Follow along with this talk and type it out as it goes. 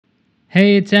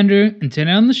Hey, it's Andrew, and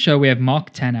today on the show we have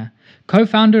Mark Tanner,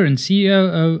 co-founder and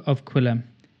CEO of Quilla.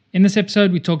 In this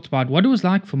episode, we talked about what it was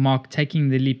like for Mark taking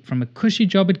the leap from a cushy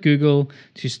job at Google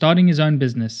to starting his own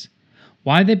business,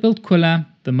 why they built Quilla,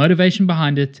 the motivation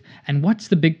behind it, and what's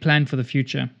the big plan for the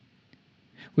future.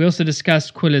 We also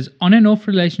discussed Quilla's on and off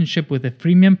relationship with the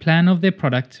freemium plan of their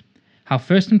product, how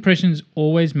first impressions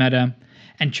always matter,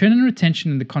 and churn and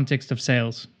retention in the context of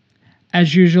sales.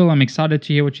 As usual, I'm excited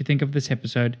to hear what you think of this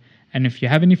episode. And if you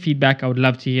have any feedback, I would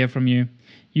love to hear from you.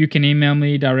 You can email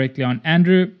me directly on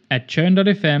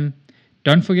andrew@churn.fm.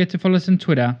 Don't forget to follow us on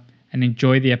Twitter and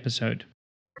enjoy the episode.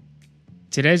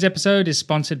 Today's episode is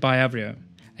sponsored by Avrio,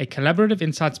 a collaborative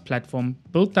insights platform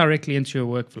built directly into your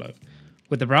workflow.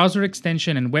 With a browser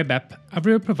extension and web app,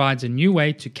 Avrio provides a new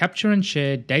way to capture and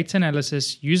share data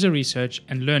analysis, user research,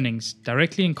 and learnings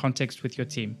directly in context with your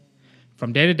team.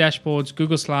 From data dashboards,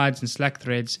 Google Slides, and Slack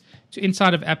threads to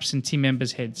inside of apps and team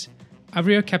members' heads,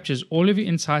 Avrio captures all of your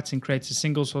insights and creates a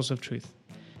single source of truth.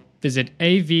 Visit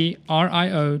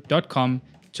avrio.com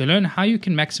to learn how you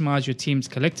can maximize your team's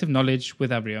collective knowledge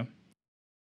with Avrio.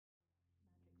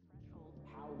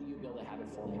 How do you build a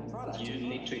habit-forming product? You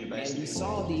need to invest. And we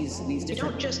saw these You different...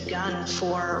 don't just gun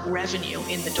for revenue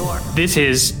in the door. This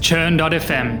is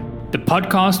Churn.fm, the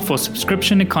podcast for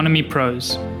subscription economy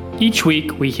pros. Each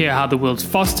week, we hear how the world's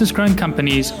fastest growing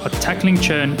companies are tackling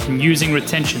churn and using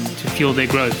retention to fuel their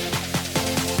growth.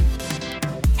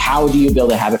 How do you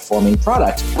build a habit-forming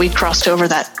product? We crossed over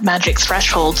that magic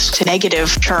threshold to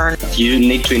negative churn. You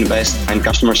need to invest in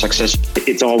customer success.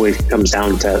 It always comes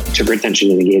down to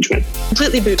retention and engagement.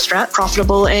 Completely bootstrapped,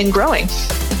 profitable, and growing.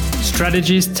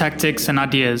 Strategies, tactics, and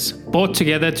ideas brought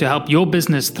together to help your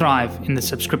business thrive in the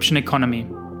subscription economy.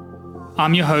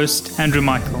 I'm your host, Andrew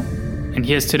Michael, and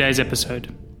here's today's episode.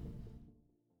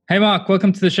 Hey, Mark,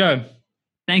 welcome to the show.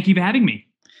 Thank you for having me.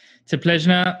 It's a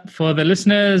pleasure. For the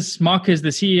listeners, Mark is the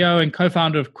CEO and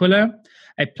co-founder of Quilla,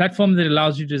 a platform that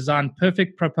allows you to design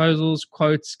perfect proposals,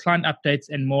 quotes, client updates,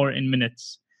 and more in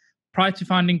minutes. Prior to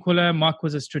founding Quilla, Mark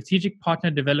was a strategic partner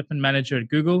development manager at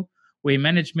Google, where he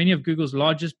managed many of Google's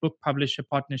largest book publisher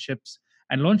partnerships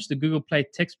and launched the Google Play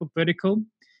textbook vertical.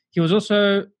 He was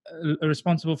also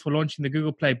responsible for launching the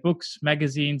Google Play books,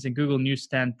 magazines, and Google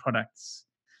Newsstand products.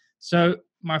 So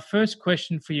my first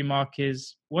question for you, Mark,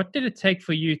 is what did it take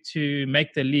for you to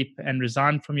make the leap and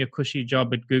resign from your cushy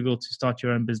job at Google to start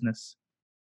your own business?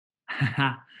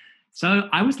 So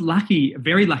I was lucky,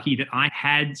 very lucky that I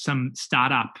had some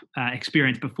startup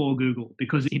experience before Google,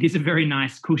 because it is a very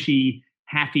nice, cushy,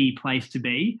 happy place to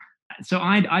be. So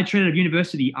I trained at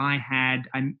university. I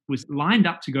was lined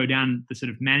up to go down the sort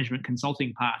of management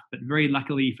consulting path, but very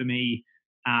luckily for me,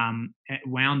 it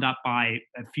wound up by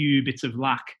a few bits of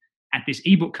luck at this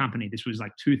ebook company. This was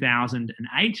like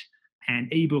 2008, and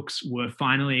ebooks were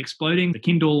finally exploding. The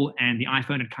Kindle and the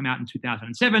iPhone had come out in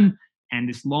 2007, and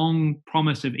this long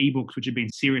promise of ebooks, which had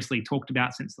been seriously talked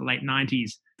about since the late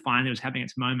 90s, finally was having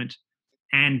its moment.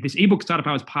 And this ebook startup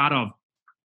I was part of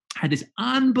had this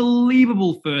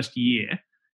unbelievable first year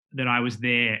that I was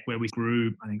there, where we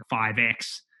grew, I think,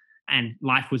 5x, and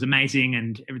life was amazing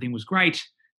and everything was great.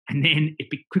 And then it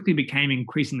quickly became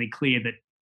increasingly clear that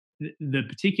the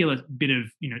particular bit of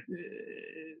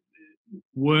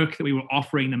work that we were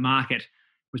offering the market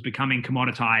was becoming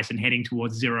commoditized and heading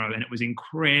towards zero. And it was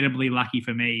incredibly lucky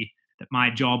for me that my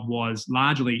job was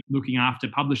largely looking after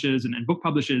publishers and book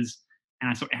publishers. And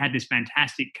I sort of had this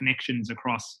fantastic connections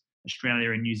across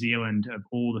Australia and New Zealand of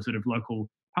all the sort of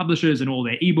local publishers and all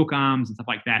their ebook arms and stuff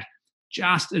like that,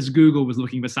 just as Google was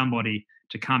looking for somebody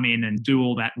to come in and do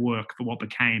all that work for what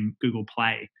became Google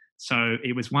Play. So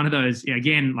it was one of those,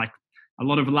 again, like a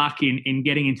lot of luck in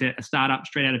getting into a startup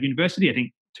straight out of university. I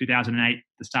think 2008,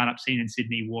 the startup scene in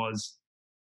Sydney was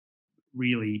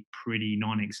really pretty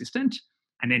non-existent.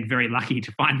 And then very lucky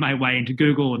to find my way into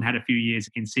Google and had a few years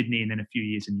in Sydney and then a few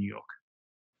years in New York.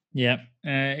 Yeah,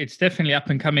 it's definitely up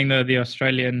and coming, though, the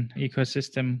Australian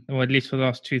ecosystem, or at least for the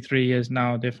last 2-3 years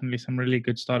now. Definitely some really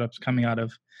good startups coming out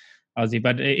of Aussie.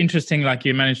 But interesting, like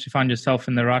you managed to find yourself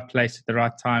in the right place at the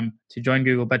right time to join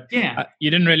Google. But yeah,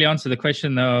 you didn't really answer the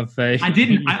question, though. Of I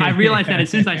didn't. I realized that as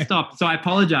soon as I stopped. So I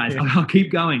apologize. Yeah. I'll keep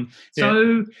going.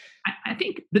 So I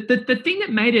think the thing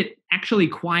that made it actually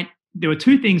there were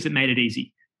two things that made it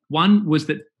easy. One was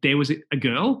that there was a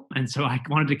girl, and so I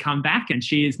wanted to come back, and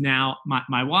she is now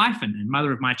my wife and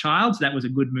mother of my child. So that was a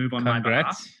good move on my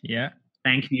behalf. Yeah.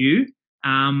 Thank you.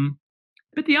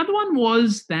 But the other one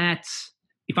was that,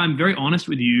 if I'm very honest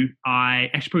with you, I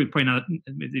actually probably another,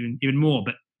 even more,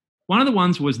 but one of the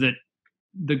ones was that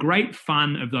the great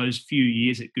fun of those few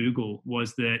years at Google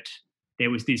was that there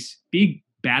was this big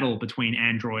battle between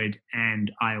Android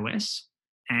and iOS,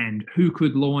 and who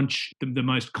could launch the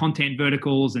most content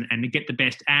verticals and get the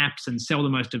best apps and sell the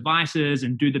most devices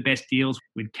and do the best deals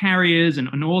with carriers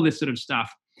and all this sort of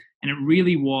stuff. And it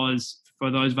really was,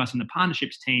 for those of us in the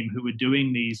partnerships team who were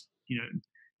doing these,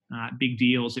 big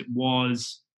deals, it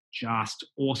was just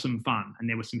awesome fun. And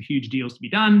there were some huge deals to be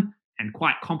done and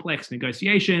quite complex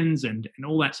negotiations and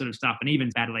all that sort of stuff, and even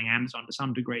battling Amazon to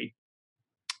some degree.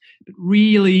 But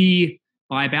really,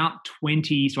 by about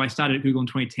so I started at Google in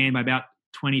 2010, by about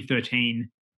 2013,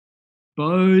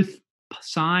 both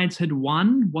sides had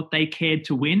won what they cared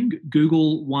to win.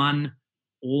 Google won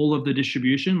all of the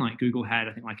distribution. Like Google had,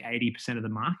 I think, like 80% of the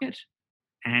market,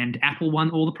 and Apple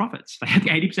won all the profits. They had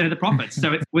 80% of the profits.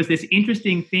 So it was this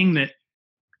interesting thing that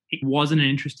it wasn't an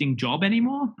interesting job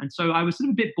anymore. And so I was sort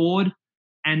of a bit bored.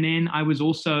 And then I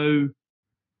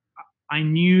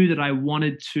knew that I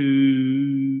wanted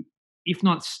to, if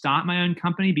not start my own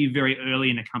company, be very early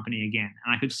in a company again.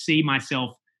 And I could see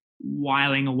myself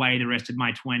whiling away the rest of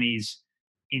my 20s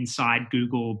inside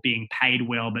Google, being paid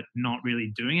well, but not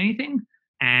really doing anything.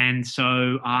 And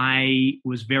so I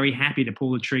was very happy to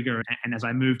pull the trigger. And as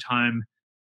I moved home,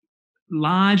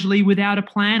 largely without a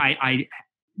plan, I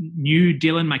knew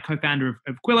Dylan, my co-founder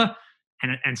of Quilla.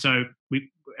 And so we'd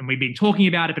been talking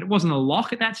about it, but it wasn't a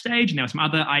lock at that stage. And there were some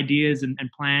other ideas and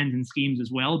plans and schemes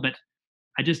as well. But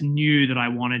I just knew that I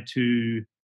wanted to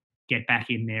get back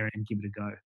in there and give it a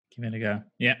go. Give it a go.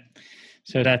 Yeah.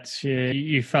 So that's,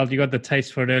 you felt you got the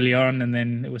taste for it early on, and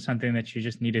then it was something that you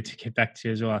just needed to get back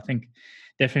to as well. I think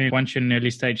definitely once you're in an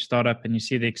early stage startup and you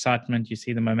see the excitement, you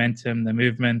see the momentum, the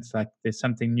movement, like there's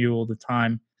something new all the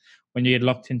time. When you get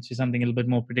locked into something a little bit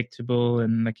more predictable,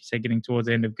 and like you say, getting towards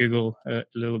the end of Google, a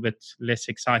little bit less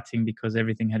exciting because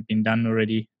everything had been done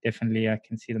already. Definitely, I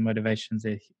can see the motivations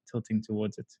there tilting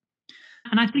towards it.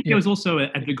 And I think there was also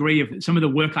a degree of some of the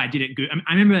work I did at Google.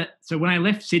 I remember, so when I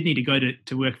left Sydney to go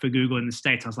to work for Google in the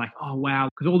States, I was like, oh, wow.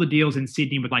 Because all the deals in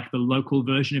Sydney were like the local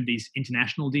version of these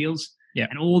international deals. Yeah.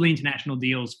 And all the international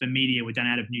deals for media were done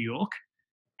out of New York.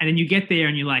 And then you get there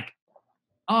and you're like,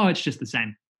 oh, it's just the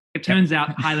same. It turns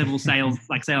out high-level sales,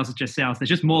 like sales is just sales. There's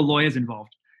just more lawyers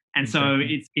involved. And so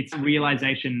it's a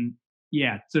realization,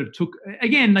 sort of took,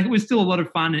 again, like it was still a lot of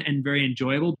fun and very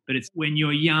enjoyable, but it's when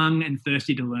you're young and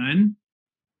thirsty to learn,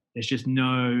 there's just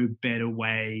no better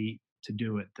way to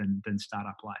do it than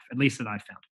startup life, at least that I've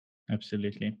found.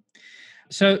 Absolutely.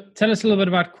 So tell us a little bit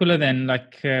about Quilla then.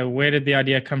 Like, where did the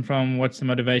idea come from? What's the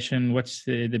motivation? What's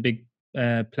the big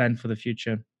plan for the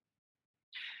future?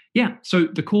 Yeah. So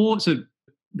the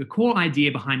core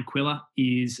idea behind Quilla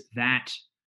is that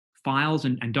files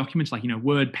and documents like,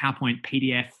 Word, PowerPoint,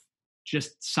 PDF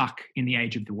just suck in the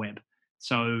age of the web.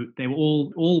 So they were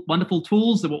all wonderful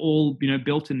tools that were all,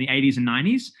 built in the 80s and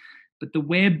 90s, but the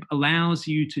web allows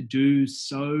you to do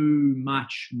so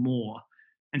much more.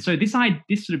 And so this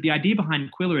sort of the idea behind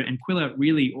Quilla, and Quilla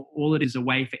really, all it is a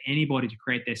way for anybody to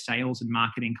create their sales and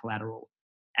marketing collateral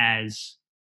as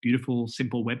beautiful,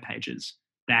 simple web pages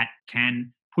that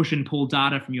can push and pull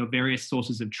data from your various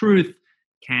sources of truth,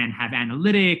 can have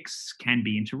analytics, can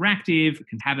be interactive,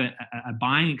 can have a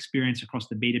buying experience across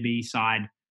the B2B side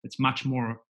that's much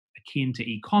more akin to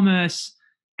e-commerce.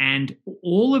 And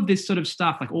all of this sort of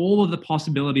stuff, like all of the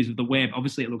possibilities of the web,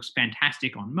 obviously it looks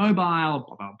fantastic on mobile,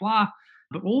 blah, blah, blah.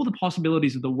 But all the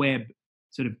possibilities of the web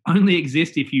sort of only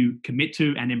exist if you commit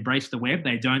to and embrace the web.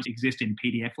 They don't exist in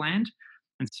PDF land.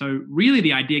 And so really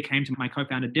the idea came to my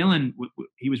co-founder, Dylan.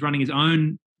 He was running his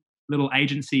own little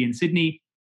agency in Sydney.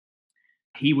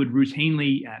 He would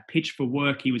routinely pitch for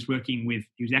work. He was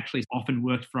actually often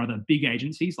worked for other big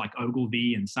agencies like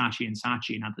Ogilvy and Saatchi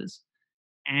and others.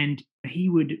 And he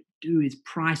would do his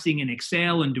pricing in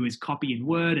Excel and do his copy in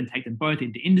Word and take them both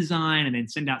into InDesign and then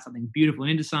send out something beautiful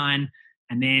in InDesign.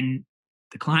 And then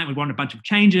the client would want a bunch of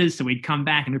changes. So we'd come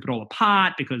back and rip it all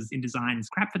apart because InDesign is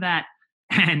crap for that.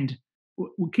 And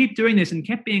we'll keep doing this and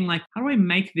kept being like, how do I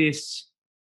make this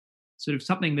sort of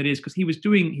something that is, because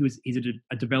he's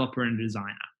a developer and a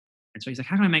designer. And so he's like,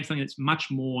 how can I make something that's much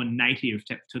more native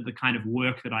to the kind of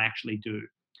work that I actually do?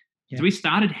 Yeah. So we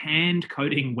started hand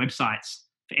coding websites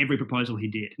for every proposal he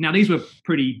did. Now, these were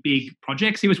pretty big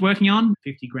projects he was working on,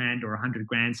 50 grand or 100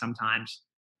 grand sometimes.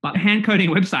 But hand coding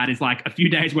a website is like a few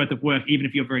days worth of work, even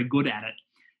if you're very good at it.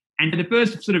 And the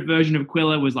first sort of version of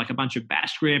Quilla was like a bunch of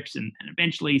bash scripts and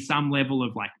eventually some level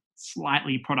of like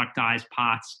slightly productized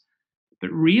parts.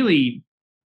 But really,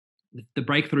 the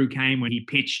breakthrough came when he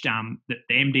pitched the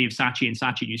MD of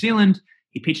Saatchi New Zealand.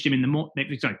 He pitched him in the morning,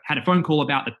 had a phone call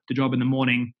about the job in the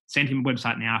morning, sent him a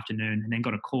website in the afternoon, and then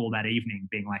got a call that evening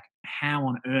being like, how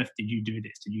on earth did you do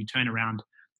this? Did you turn around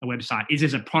a website? Is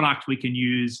this a product we can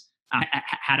use?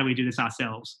 How do we do this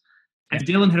ourselves? And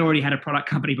Dylan had already had a product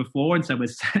company before, and so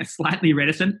was slightly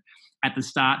reticent at the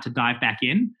start to dive back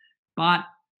in. But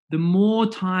the more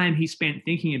time he spent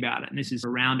thinking about it, and this is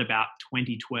around about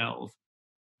 2012,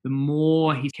 the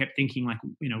more he kept thinking, like,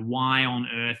 why on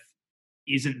earth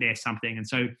isn't there something? And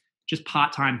so just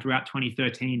part-time throughout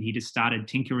 2013, he just started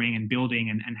tinkering and building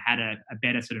and had a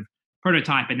better sort of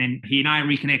prototype. And then he and I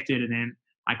reconnected, and then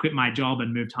I quit my job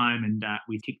and moved home, and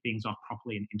we kicked things off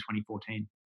properly in 2014.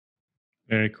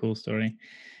 Very cool story.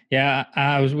 Yeah,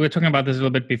 we were talking about this a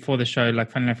little bit before the show. Like,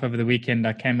 funny enough, over the weekend,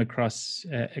 I came across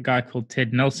a guy called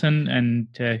Ted Nelson, and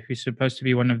who's supposed to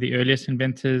be one of the earliest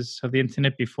inventors of the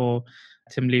internet before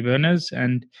Tim Lee Berners.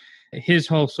 And his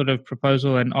whole sort of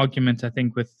proposal and argument, I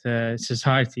think, with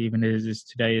society, even as it is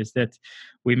today, is that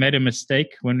we made a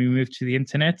mistake when we moved to the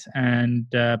internet, and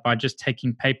by just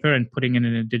taking paper and putting it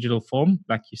in a digital form,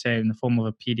 like you say, in the form of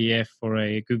a PDF or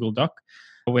a Google Doc,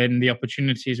 when the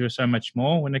opportunities were so much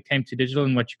more when it came to digital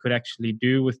and what you could actually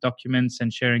do with documents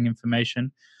and sharing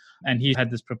information. And he had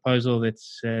this proposal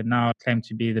that's now claimed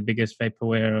to be the biggest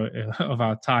vaporware of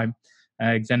our time,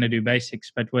 Xanadu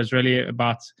Basics, but was really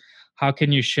about how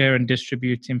can you share and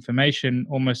distribute information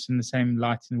almost in the same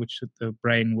light in which the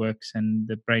brain works, and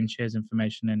the brain shares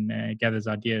information and gathers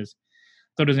ideas.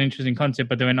 I thought it was an interesting concept,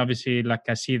 but then obviously, like,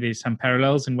 I see there's some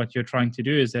parallels in what you're trying to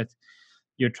do, is that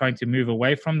you're trying to move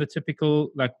away from the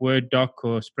typical like Word doc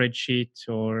or spreadsheet,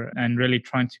 and really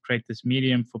trying to create this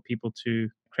medium for people to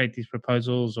create these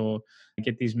proposals or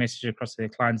get these messages across to their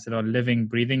clients that are living,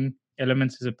 breathing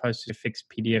elements, as opposed to a fixed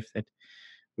PDF that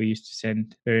we used to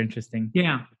send. Very interesting.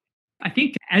 Yeah. I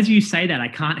think as you say that, I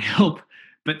can't help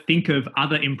but think of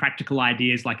other impractical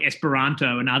ideas like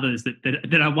Esperanto and others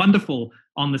that are wonderful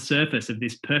on the surface of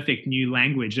this perfect new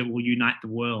language that will unite the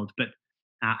world. But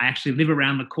I actually live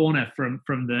around the corner from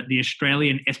the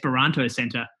Australian Esperanto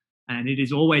Centre, and it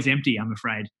is always empty, I'm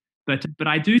afraid. But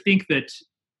I do think that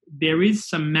there is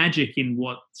some magic in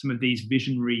what some of these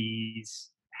visionaries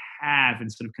have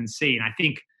and sort of can see. And I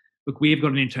think, look, we have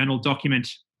got an internal document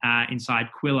inside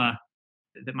Quilla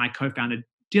that my co-founder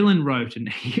Dylan wrote, and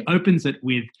he opens it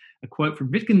with a quote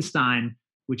from Wittgenstein,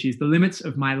 which is, "The limits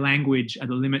of my language are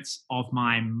the limits of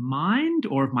my mind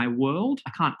or of my world." I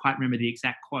can't quite remember the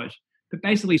exact quote, but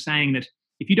basically saying that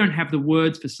if you don't have the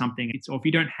words for something, or if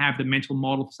you don't have the mental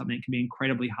model for something, it can be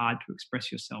incredibly hard to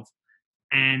express yourself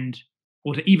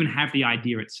or to even have the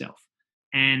idea itself.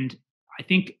 And I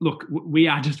think, look, we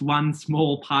are just one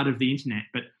small part of the internet,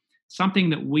 but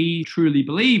something that we truly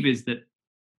believe is that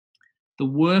the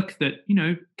work that,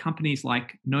 companies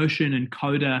like Notion and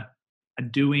Coda are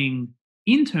doing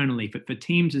internally for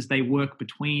teams as they work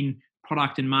between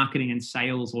product and marketing and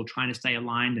sales, or trying to stay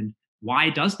aligned. And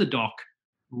why does there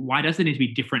need to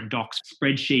be different docs,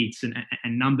 spreadsheets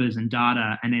and numbers and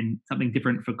data, and then something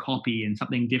different for copy and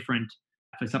something different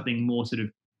for something more sort of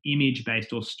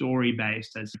image-based or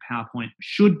story-based, as PowerPoint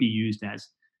should be used as?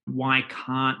 Why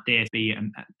can't there be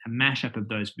a mashup of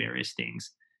those various things?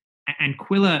 And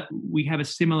Quilla, we have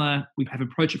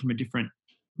approached it from a different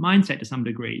mindset to some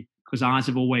degree, because ours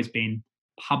have always been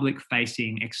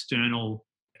public-facing,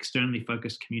 externally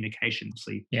focused communication.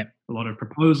 A lot of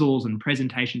proposals and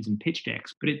presentations and pitch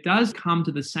decks. But it does come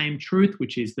to the same truth,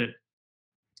 which is that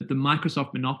the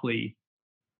Microsoft monopoly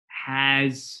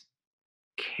has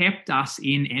kept us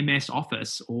in MS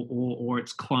Office or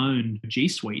its clone G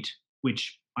Suite,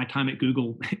 which my time at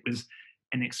Google, it was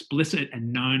an explicit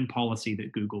and known policy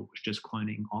that Google was just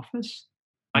cloning Office.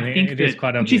 I think it is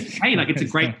quite obvious. It's a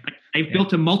great. They've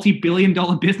built a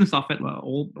multi-billion-dollar business off it. Well,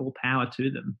 all power to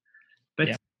them.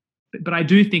 But I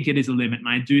do think it is a limit, and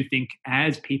I do think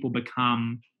as people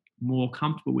become more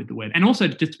comfortable with the web, and also,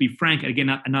 just to be frank, again,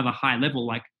 another high level,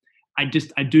 like I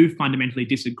do fundamentally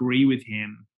disagree with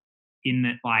him in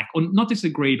that, or not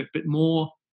disagree, but more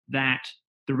that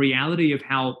the reality of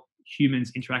how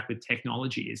humans interact with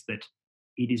technology is that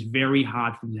it is very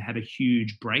hard for them to have a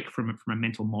huge break from a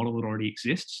mental model that already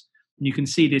exists. And you can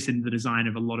see this in the design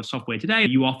of a lot of software today.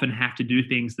 You often have to do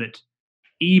things that,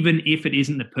 even if it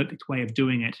isn't the perfect way of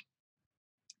doing it,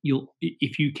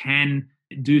 if you can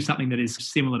do something that is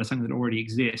similar to something that already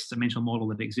exists, a mental model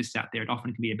that exists out there, it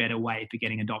often can be a better way for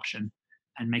getting adoption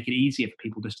and make it easier for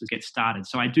people just to get started.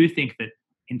 So I do think that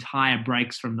entire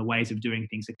breaks from the ways of doing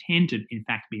things that tend to, in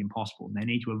fact, be impossible. And they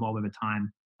need to evolve over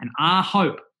time. And our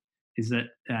hope is that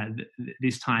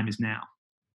this time is now.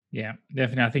 Yeah,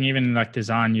 definitely. I think even like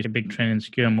design, you have a big trend in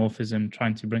skeuomorphism,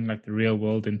 trying to bring like the real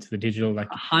world into the digital, like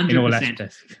 100%. in all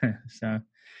aspects. So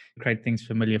create things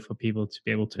familiar for people to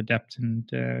be able to adapt and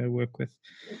work with.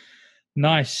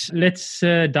 Nice. Let's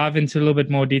dive into a little bit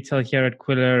more detail here at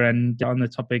Quiller and on the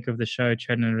topic of the show,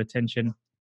 churn and retention.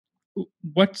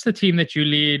 What's the team that you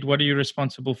lead? What are you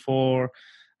responsible for?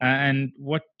 And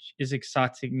what is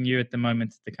exciting you at the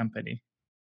moment at the company?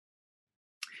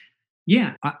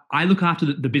 Yeah, I look after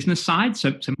the business side.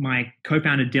 So my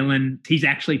co-founder, Dylan, he's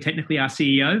actually technically our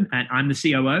CEO and I'm the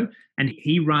COO. And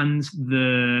he runs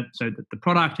the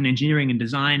product and engineering and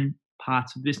design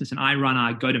parts of the business. And I run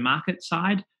our go-to-market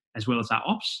side as well as our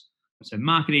ops. So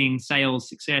marketing, sales,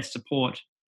 success, support.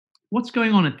 What's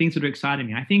going on and things that are exciting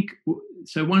me? I think,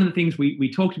 so one of the things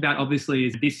we talked about obviously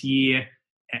is this year,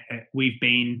 we've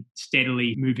been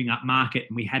steadily moving up market,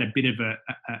 and we had a bit of a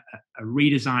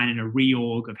redesign and a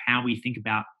reorg of how we think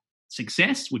about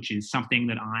success, which is something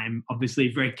that I'm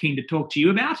obviously very keen to talk to you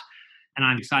about. And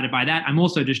I'm excited by that. I'm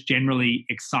also just generally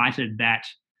excited that,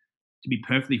 to be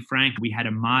perfectly frank, we had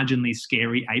a marginally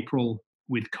scary April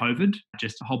with COVID.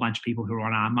 Just a whole bunch of people who are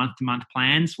on our month-to-month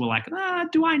plans were like,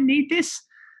 do I need this?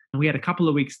 And we had a couple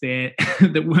of weeks there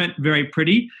that weren't very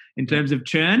pretty in terms of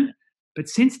churn. But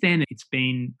since then, it's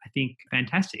been, I think,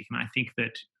 fantastic. And I think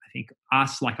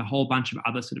us, like a whole bunch of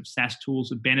other sort of SaaS tools,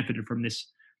 have benefited from this.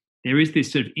 There is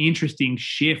this sort of interesting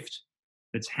shift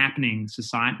that's happening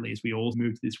societally as we all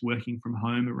move to this working from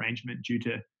home arrangement due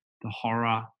to the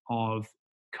horror of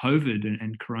COVID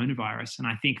and coronavirus. And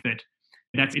I think that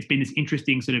it's been this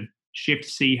interesting sort of shift to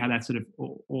see how that sort of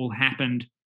all happened.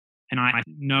 And I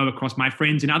know across my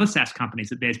friends in other SaaS companies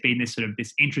that there's been this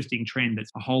interesting trend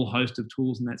that's a whole host of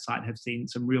tools in that site have seen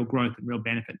some real growth and real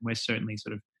benefit. And we're certainly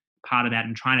sort of part of that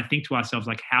and trying to think to ourselves,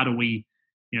 like, how do we,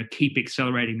 keep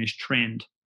accelerating this trend?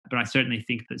 But I certainly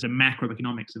think that the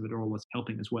macroeconomics of it all was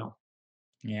helping as well.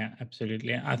 Yeah,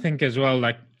 absolutely. I think as well,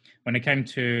 like when it came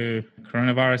to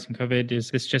coronavirus and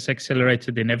COVID, this just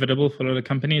accelerated the inevitable for a lot of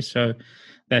companies. So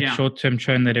that short-term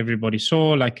churn that everybody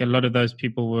saw, like a lot of those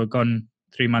people were gone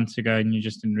 3 months ago and you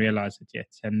just didn't realize it yet.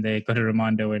 And they got a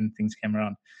reminder when things came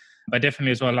around. But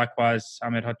definitely as well, likewise,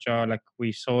 I'm at Hotjar, like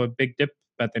we saw a big dip,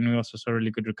 but then we also saw a really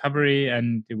good recovery,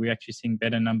 and we're actually seeing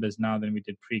better numbers now than we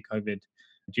did pre-COVID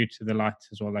due to the lights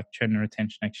as well. Like churn and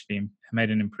retention actually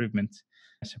made an improvement,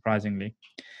 surprisingly.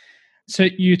 So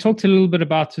you talked a little bit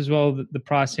about as well the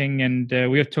pricing, and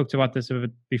we have talked about this a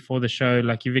bit before the show.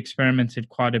 Like you've experimented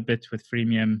quite a bit with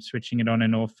freemium, switching it on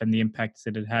and off, and the impacts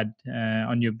that it had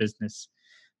on your business.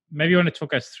 Maybe you want to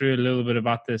talk us through a little bit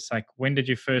about this. Like, when did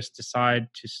you first decide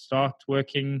to start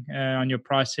working on your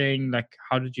pricing? Like,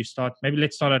 how did you start? Maybe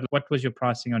let's start at what was your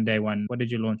pricing on day one? What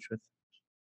did you launch with?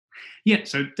 Yeah,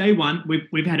 so day one,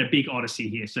 we've had a big odyssey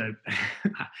here. So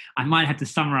I might have to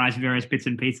summarize various bits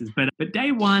and pieces. But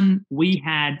day one, we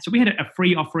had a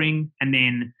free offering, and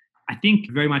then I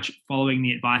think very much following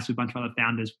the advice of a bunch of other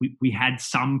founders, we had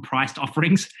some priced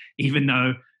offerings, even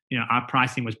though our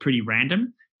pricing was pretty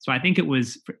random. So I think it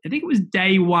was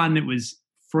day one, it was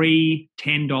free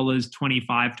 $10,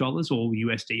 $25, all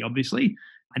USD obviously.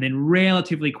 And then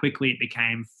relatively quickly it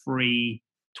became free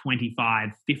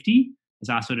 $25, $50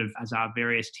 as our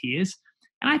various tiers.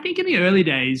 And I think in the early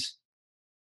days,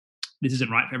 this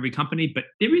isn't right for every company, but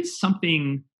there is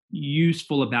something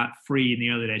useful about free in the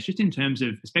early days, just in terms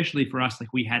of, especially for us,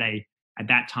 like we had at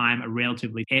that time, a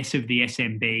relatively S of the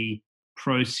SMB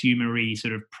prosumery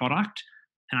sort of product.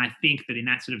 And I think that in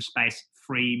that sort of space,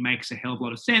 free makes a hell of a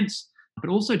lot of sense, but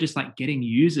also just like getting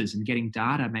users and getting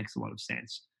data makes a lot of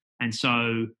sense. And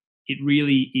so it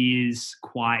really is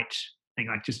quite, I think,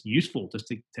 like just useful just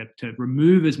to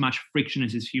remove as much friction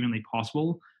as is humanly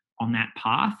possible on that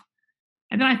path.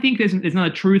 And then I think there's another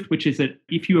truth, which is that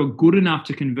if you are good enough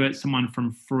to convert someone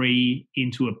from free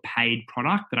into a paid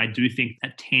product, that I do think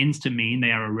that tends to mean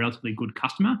they are a relatively good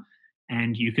customer,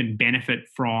 and you can benefit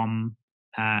from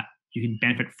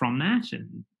that,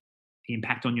 and the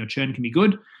impact on your churn can be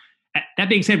good. That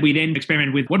being said, we then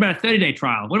experimented with, what about a 30-day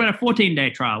trial? What about a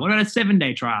 14-day trial? What about a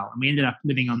 7-day trial? And we ended up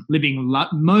living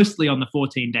mostly on the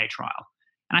 14-day trial.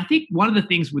 And I think one of the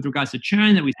things with regards to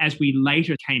churn that as we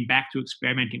later came back to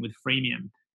experimenting with freemium,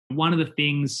 one of the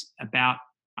things about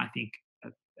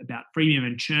freemium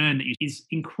and churn that is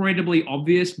incredibly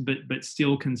obvious, but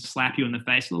still can slap you in the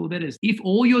face a little bit, is if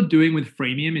all you're doing with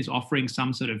freemium is offering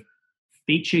some sort of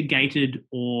feature-gated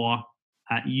or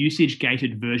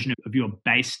usage-gated version of your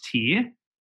base tier,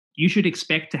 you should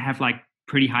expect to have like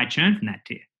pretty high churn from that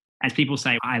tier. As people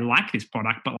say, I like this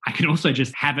product, but I can also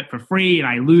just have it for free and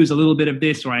I lose a little bit of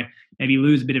this, or I maybe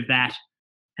lose a bit of that.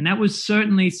 And that was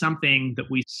certainly something that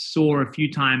we saw a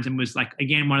few times, and was like,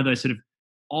 again, one of those sort of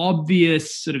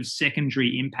obvious sort of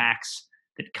secondary impacts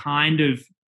that kind of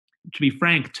to be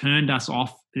frank, turned us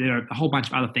off. There are a whole bunch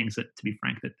of other things that, to be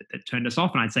frank, that turned us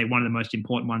off. And I'd say one of the most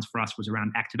important ones for us was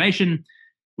around activation,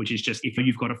 which is just if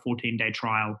you've got a 14-day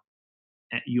trial,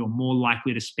 you're more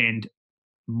likely to spend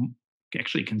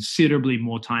actually considerably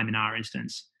more time in our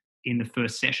instance in the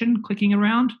first session clicking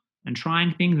around and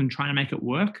trying things and trying to make it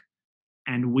work.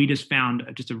 And we just found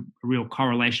just a real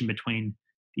correlation between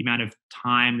the amount of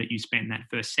time that you spent in that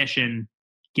first session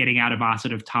getting out of our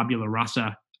sort of tabula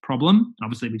rasa problem. And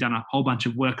obviously, we've done a whole bunch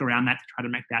of work around that to try to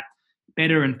make that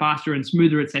better and faster and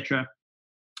smoother, etc.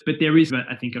 But there is,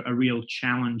 I think, a real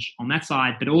challenge on that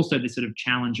side, but also the sort of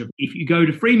challenge of if you go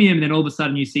to freemium, then all of a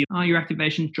sudden you see, your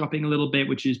activation's dropping a little bit,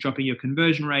 which is dropping your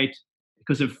conversion rate.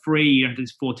 Because of free, you have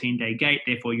this 14-day gate,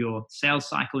 therefore your sales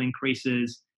cycle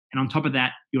increases. And on top of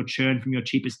that, your churn from your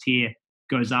cheapest tier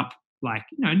goes up,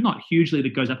 not hugely,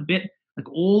 but goes up a bit.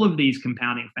 Like all of these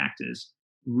compounding factors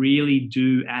really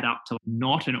do add up to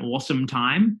not an awesome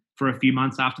time for a few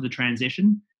months after the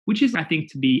transition, which is, I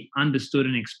think, to be understood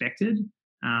and expected.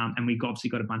 And we obviously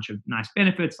got a bunch of nice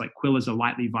benefits, like Quill is a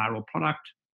lightly viral product.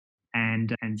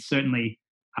 And certainly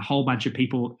a whole bunch of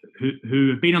people who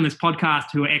have been on this podcast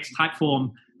who are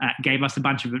ex-Typeform gave us a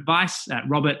bunch of advice.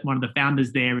 Robert, one of the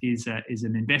founders there, is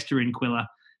an investor in Quilla.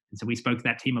 And so we spoke to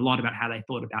that team a lot about how they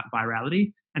thought about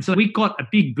virality. And so we got a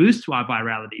big boost to our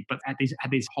virality, but had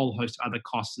this whole host of other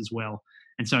costs as well.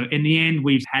 And so in the end,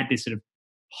 we've had this sort of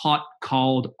hot,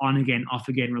 cold, on again, off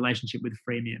again relationship with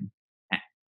freemium.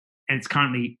 And it's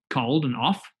currently cold and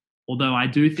off, although I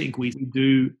do think we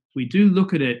do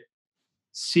look at it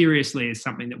seriously as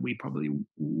something that we probably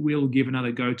will give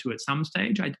another go to at some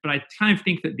stage. But I kind of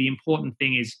think that the important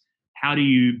thing is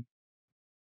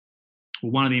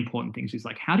one of the important things is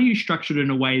how do you structure it in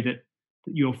a way that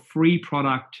your free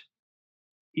product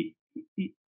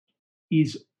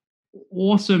is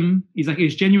awesome,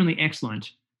 is genuinely excellent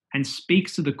and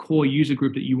speaks to the core user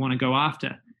group that you want to go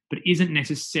after, but isn't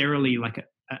necessarily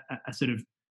a sort of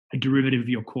a derivative of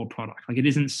your core product. It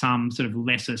isn't some sort of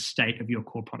lesser state of your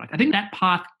core product. I think that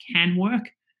path can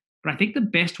work, but I think the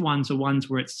best ones are ones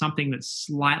where it's something that's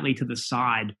slightly to the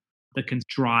side that can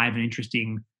drive an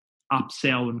interesting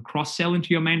upsell and cross-sell into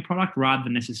your main product rather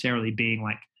than necessarily being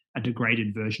a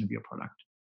degraded version of your product.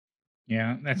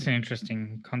 Yeah, that's an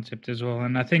interesting concept as well.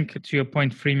 And I think to your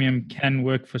point, freemium can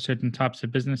work for certain types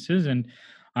of businesses. And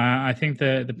I think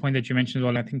the point that you mentioned as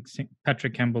well, I think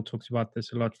Patrick Campbell talks about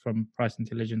this a lot from Price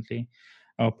Intelligently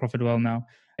or ProfitWell now,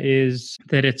 is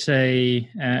that it's a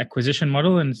acquisition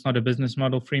model and it's not a business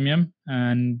model, freemium.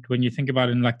 And when you think about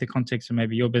it in the context of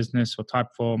maybe your business or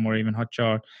Typeform or even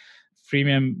Hotjar,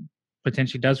 freemium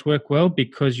potentially does work well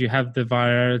because you have the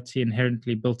virality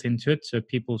inherently built into it. So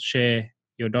people share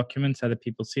your documents, other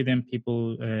people see them,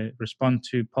 people respond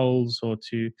to polls or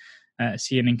to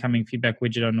see an incoming feedback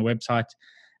widget on the website,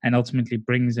 and ultimately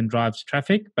brings and drives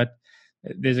traffic. But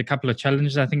there's a couple of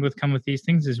challenges I think come with these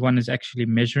things. One is actually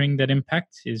measuring that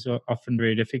impact is often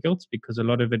very difficult because a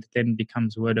lot of it then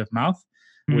becomes word of mouth,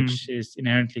 which is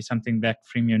inherently something that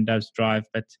freemium does drive.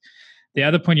 But the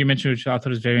other point you mentioned, which I thought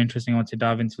was very interesting, I want to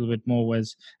dive into a little bit more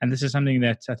was, and this is something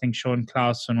that I think Sean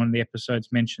Klaus on one of the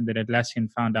episodes mentioned that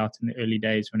Atlassian found out in the early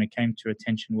days when it came to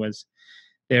retention, was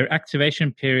their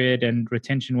activation period and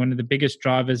retention. One of the biggest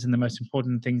drivers and the most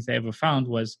important things they ever found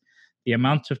was the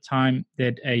amount of time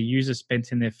that a user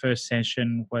spent in their first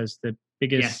session was the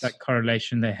biggest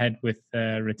correlation they had with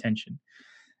retention.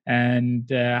 And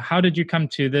how did you come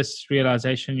to this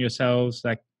realization yourselves?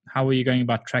 How were you going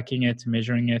about tracking it,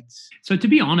 measuring it? So to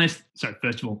be honest,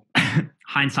 first of all,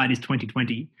 hindsight is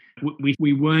 2020.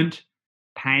 We weren't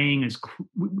paying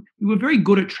we were very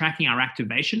good at tracking our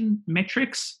activation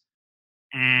metrics.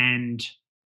 And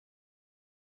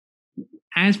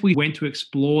as we went to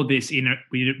explore this,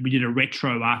 we did a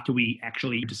retro after we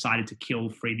actually decided to kill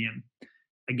freemium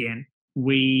again.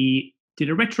 We did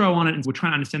a retro on it and we're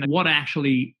trying to understand what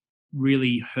actually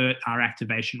really hurt our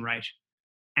activation rate.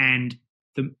 And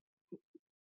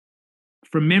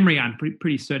from memory, I'm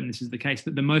pretty certain this is the case,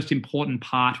 that the most important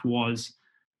part was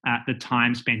the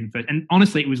time spent in first. And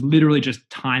honestly, it was literally just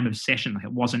time of session.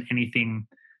 It wasn't anything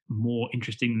more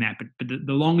interesting than that. But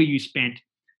the longer you spent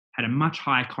had a much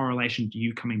higher correlation to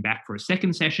you coming back for a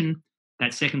second session.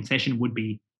 That second session would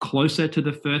be closer to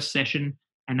the first session.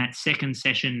 And that second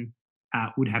session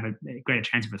would have a greater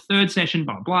chance of a third session,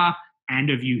 blah, blah, blah, and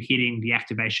of you hitting the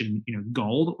activation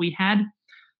goal that we had.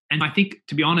 And I think,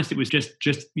 to be honest, it was just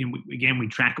again, we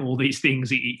track all these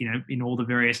things, in all the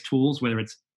various tools, whether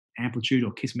it's Amplitude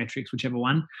or Kissmetrics, whichever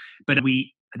one. But I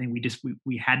think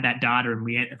we had that data, and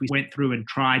we went through and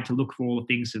tried to look for all the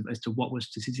things as to what was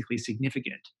statistically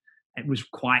significant. It was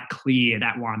quite clear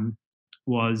that one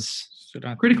was Stood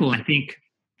out. critical. I think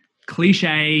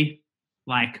cliche,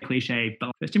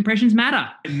 but first impressions matter.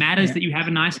 It matters that you have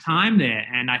a nice time there.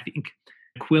 And I think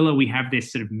Quilla, we have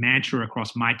this sort of mantra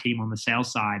across my team on the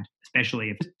sales side,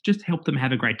 especially, just help them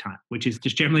have a great time, which is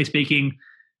just generally speaking,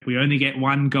 we only get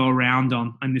one go around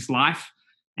on this life,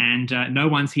 and no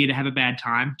one's here to have a bad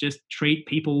time. Just treat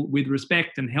people with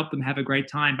respect and help them have a great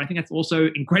time. But I think that's also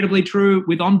incredibly true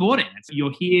with onboarding.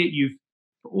 You're here,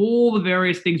 for all the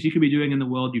various things you could be doing in the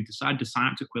world, you've decided to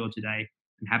sign up to Quilla today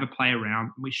and have a play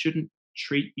around. We shouldn't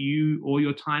treat you or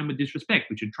your time with disrespect.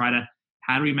 We should try to,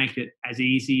 how do we make it as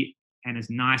easy and as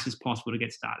nice as possible to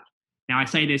get started? Now, I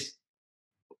say this,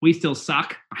 we still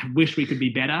suck. I wish we could be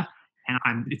better.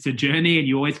 And it's a journey, and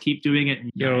you always keep doing it.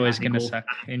 And, You're always going to suck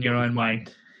in your own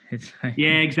mind.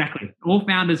 Yeah, exactly. All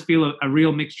founders feel a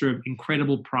real mixture of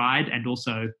incredible pride and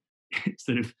also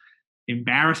sort of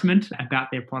embarrassment about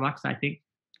their products, I think.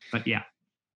 But yeah.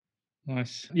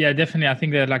 Nice. Yeah, definitely. I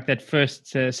think that like that first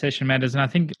session matters. And I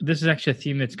think this is actually a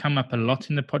theme that's come up a lot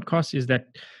in the podcast, is that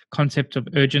concept of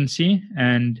urgency.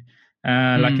 And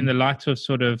like in the light of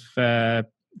sort of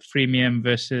freemium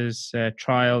versus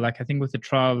trial, like I think with the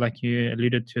trial, like you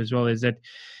alluded to as well, is that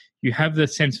you have the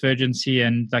sense of urgency,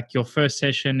 and like your first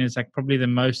session is like probably the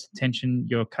most attention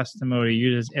your customer or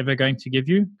your user is ever going to give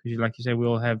you, because like you say, we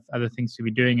all have other things to be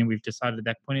doing, and we've decided at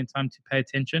that point in time to pay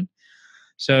attention.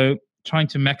 So trying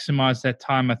to maximize that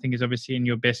time, I think, is obviously in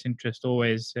your best interest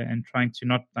always, and trying to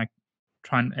not like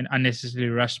try and unnecessarily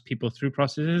rush people through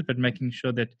processes, but making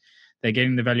sure that they're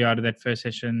getting the value out of that first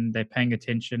session, they're paying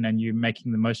attention, and you're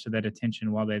making the most of that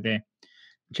attention while they're there.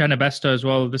 Gianna Basto as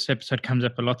well, this episode comes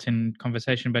up a lot in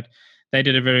conversation, but they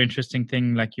did a very interesting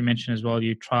thing, like you mentioned as well.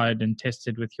 You tried and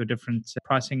tested with your different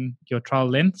pricing, your trial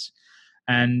lengths,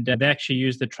 and they actually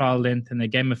used the trial length and they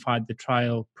gamified the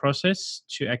trial process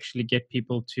to actually get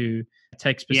people to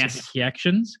take specific key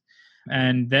actions.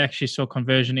 And they actually saw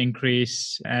conversion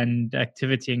increase and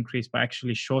activity increase by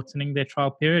actually shortening their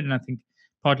trial period. And I think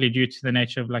partly due to the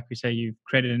nature of, like we say, you've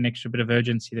created an extra bit of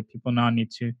urgency that people now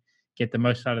need to get the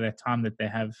most out of their time that they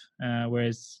have.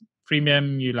 Whereas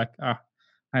freemium, you're like, I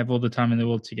have all the time in the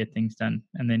world to get things done.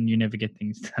 And then you never get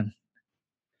things done.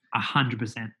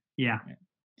 100%. Yeah.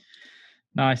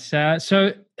 Nice.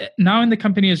 So now in the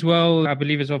company as well, I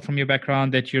believe as well from your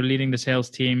background that you're leading the sales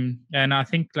team. And I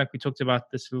think like we talked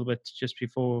about this a little bit just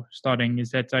before starting,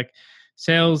 is that like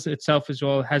sales itself as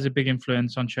well has a big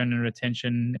influence on churn and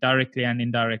retention directly and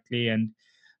indirectly. And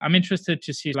I'm interested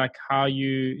to see like how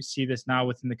you see this now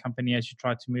within the company as you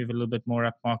try to move a little bit more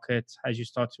up market, as you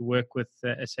start to work with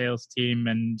a sales team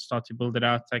and start to build it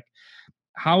out. Like,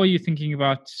 how are you thinking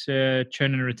about churn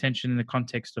and retention in the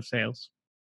context of sales?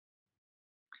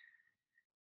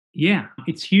 Yeah,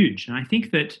 it's huge. And I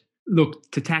think that, look,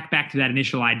 to tack back to that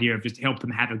initial idea of just help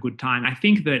them have a good time, I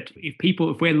think that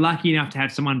if we're lucky enough to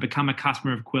have someone become a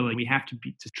customer of Quilla, we have to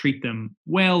treat them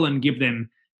well and give them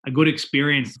a good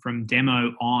experience from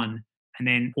demo on, and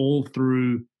then all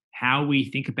through how we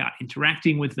think about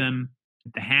interacting with them,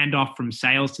 the handoff from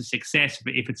sales to success,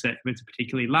 if it's a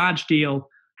particularly large deal,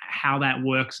 how that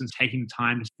works, and taking the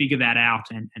time to figure that out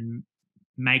and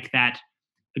make that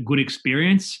a good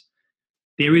experience.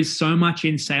 There is so much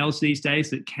in sales these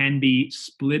days that can be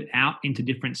split out into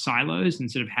different silos and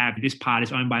sort of have this part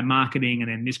is owned by marketing, and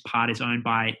then this part is owned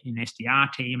by an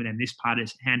SDR team, and then this part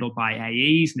is handled by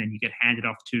AEs, and then you get handed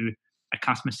off to a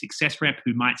customer success rep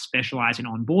who might specialize in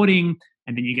onboarding,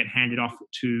 and then you get handed off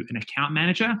to an account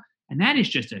manager. And that is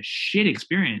just a shit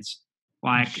experience.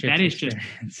 Like that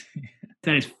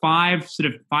is 5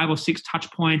 or 6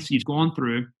 touch points you've gone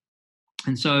through.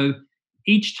 And so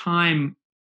each time,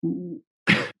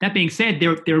 that being said,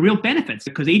 there are real benefits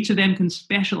because each of them can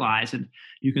specialize, and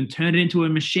you can turn it into a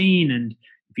machine. And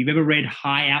if you've ever read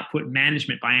High Output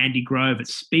Management by Andy Grove, it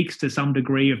speaks to some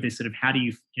degree of this sort of how do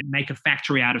you make a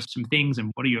factory out of some things,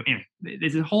 and what are your,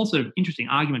 there's a whole sort of interesting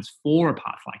arguments for a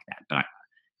path like that. But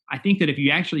I think that if you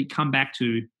actually come back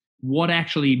to what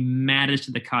actually matters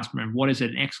to the customer and what is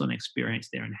an excellent experience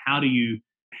there, and how do you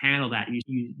handle that,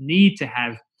 you need to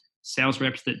have sales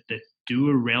reps that do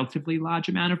a relatively large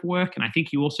amount of work. And I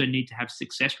think you also need to have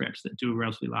success reps that do a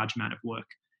relatively large amount of work.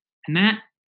 And that,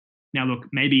 now look,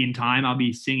 maybe in time I'll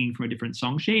be singing from a different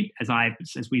song sheet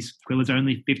Quilla's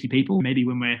only 50 people. Maybe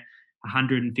when we're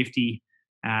 150,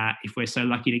 if we're so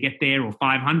lucky to get there, or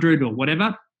 500 or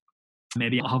whatever,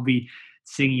 maybe I'll be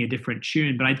singing a different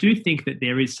tune. But I do think that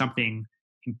there is something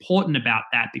important about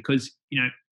that, because,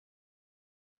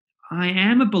 I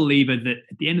am a believer that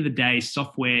at the end of the day,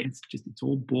 software, it's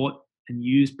all bought and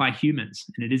used by humans,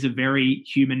 and it is a very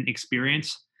human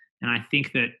experience. And I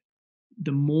think that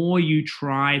the more you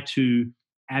try to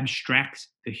abstract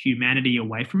the humanity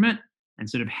away from it and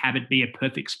sort of have it be a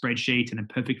perfect spreadsheet and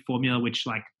a perfect formula, which,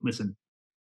 like, listen,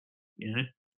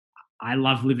 I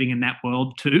love living in that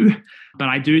world too. But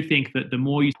I do think that the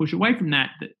more you push away from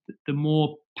that, the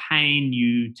more pain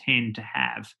you tend to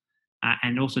have.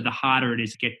 And also the harder it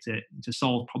is to get to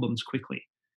solve problems quickly.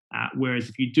 Whereas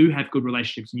if you do have good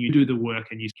relationships and you do the work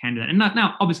and you can do that. And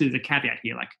now, obviously, there's a caveat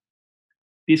here, like,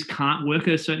 this can't work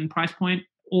at a certain price point.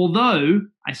 Although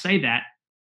I say that,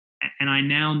 and I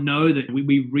now know that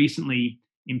we recently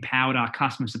empowered our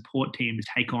customer support team to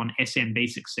take on SMB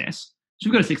success. So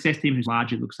we've got a success team who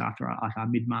largely looks after our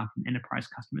mid-market and enterprise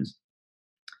customers.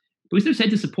 But we sort of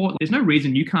said to support, there's no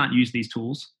reason you can't use these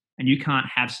tools and you can't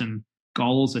have some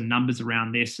goals and numbers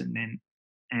around this, and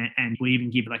we even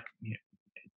give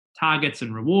targets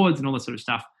and rewards and all that sort of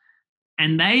stuff.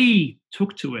 And they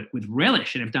took to it with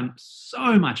relish and have done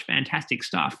so much fantastic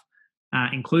stuff,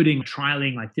 including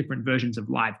trialing like different versions of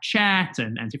live chat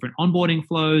and different onboarding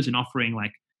flows and offering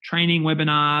like training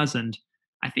webinars. And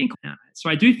I think, so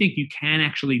I do think you can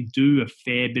actually do a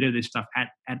fair bit of this stuff at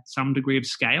some degree of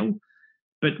scale.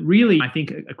 But really, I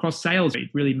think across sales, it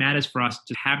really matters for us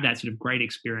to have that sort of great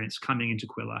experience coming into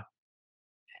Quilla.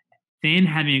 Then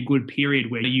having a good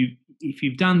period where if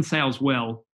you've done sales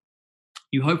well,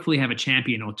 you hopefully have a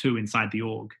champion or two inside the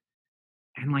org.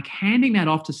 And like handing that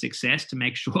off to success to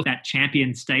make sure that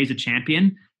champion stays a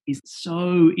champion is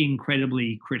so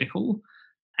incredibly critical.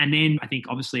 And then I think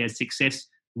obviously as success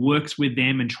works with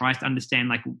them and tries to understand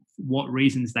like what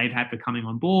reasons they've had for coming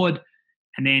on board,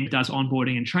 and then does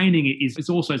onboarding and training, it's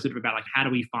also sort of about like how do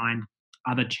we find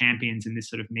other champions in this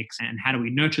sort of mix, and how do we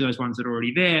nurture those ones that are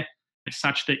already there,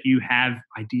 such that you have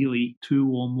ideally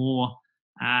 2 or more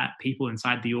people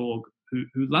inside the org who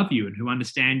love you and who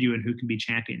understand you and who can be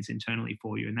champions internally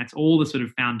for you. And that's all the sort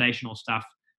of foundational stuff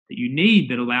that you need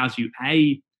that allows you,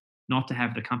 A, not to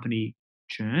have the company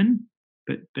churn,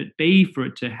 but B, for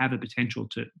it to have the potential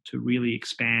to really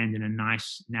expand in a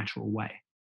nice, natural way.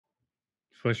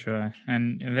 For sure.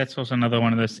 And that's also another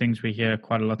one of those things we hear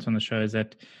quite a lot on the show, is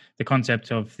that the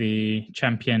concept of the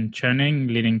champion churning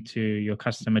leading to your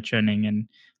customer churning, and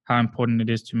how important it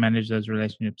is to manage those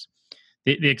relationships.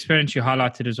 The experience you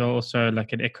highlighted is also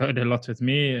like it echoed a lot with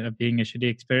me, being a shitty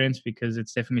experience, because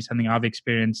it's definitely something I've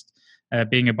experienced,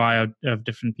 being a buyer of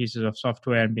different pieces of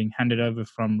software and being handed over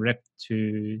from rep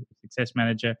to success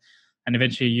manager. And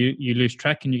eventually you lose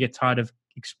track and you get tired of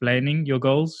explaining your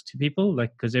goals to people,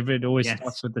 like, because it always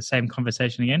starts with the same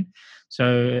conversation again.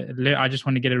 So I just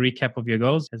want to get a recap of your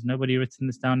goals. Has nobody written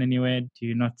this down anywhere? Do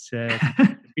you not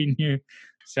between you?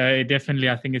 So definitely,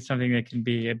 I think it's something that can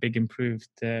be a big improved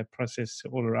process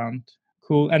all around.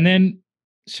 Cool. And then,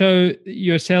 so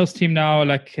your sales team now,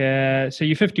 like, so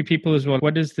you're 50 people as well.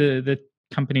 What does the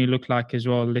company look like as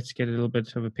well? Let's get a little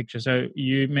bit of a picture. So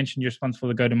you mentioned you're responsible for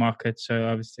the go-to-market. So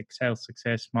obviously sales,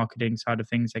 success, marketing side of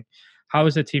things. Like, how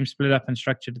is the team split up and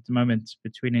structured at the moment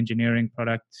between engineering,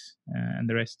 product, and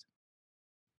the rest?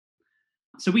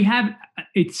 So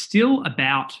it's still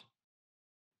about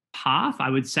half, I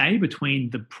would say, between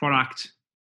the product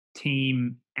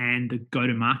team and the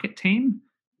go-to-market team.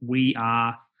 We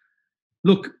feel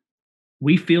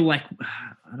like,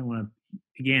 I don't want to,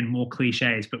 again, more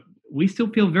cliches, but we still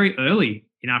feel very early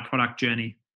in our product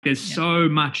journey. There's so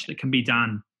much that can be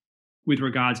done with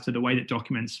regards to the way that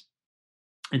documents,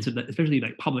 and so that especially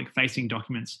like public-facing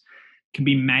documents, can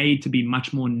be made to be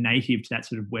much more native to that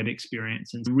sort of web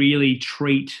experience, and really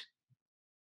treat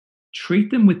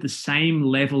them with the same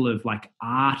level of like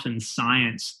art and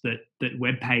science that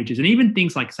web pages, and even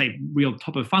things like, say, real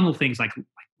top of funnel things like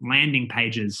landing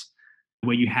pages,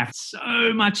 where you have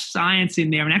so much science in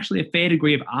there and actually a fair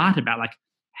degree of art about like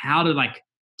how to like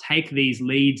take these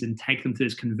leads and take them to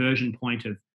this conversion point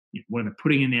of whatever,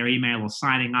 putting in their email or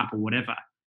signing up or whatever.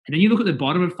 And then you look at the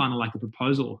bottom of funnel, like the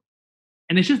proposal,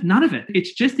 and there's just none of it.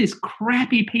 It's just this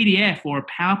crappy PDF or a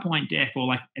PowerPoint deck or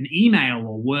like an email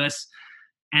or worse.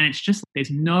 And it's just,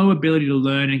 there's no ability to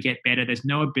learn and get better. There's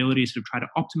no ability to sort of try to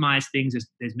optimize things.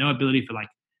 There's no ability for like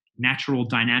natural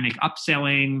dynamic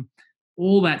upselling,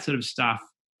 all that sort of stuff.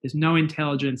 There's no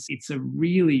intelligence. It's a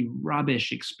really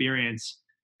rubbish experience.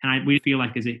 And we feel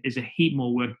like there's a heap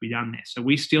more work to be done there. So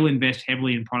we still invest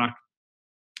heavily in product.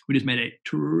 We just made a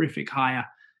terrific hire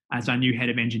as our new head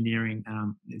of engineering,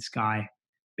 this guy,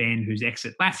 Ben, who's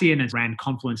ex-Atlassian and ran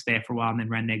Confluence there for a while and then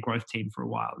ran their growth team for a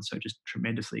while. And so just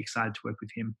tremendously excited to work with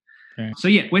him. Okay. So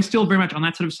yeah, we're still very much on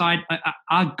that sort of side.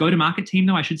 Our go-to-market team,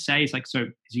 though, I should say, is like, so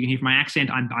as you can hear from my accent,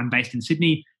 I'm based in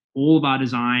Sydney. All of our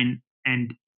design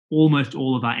and almost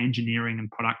all of our engineering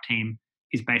and product team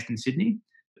is based in Sydney,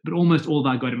 but almost all of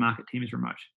our go-to-market team is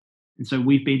remote. And so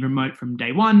we've been remote from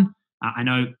day one. I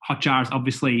know Hotjar is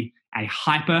obviously a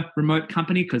hyper remote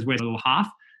company because we're a little half.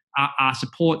 Our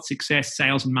support, success,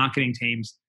 sales, and marketing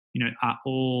teams, are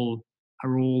all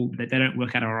that they don't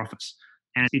work out of our office.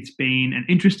 And it's been an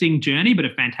interesting journey, but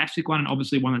a fantastic one, and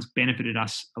obviously one that's benefited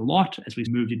us a lot as we've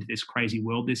moved into this crazy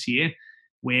world this year,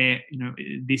 where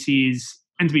this is.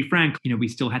 And to be frank, we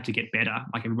still had to get better.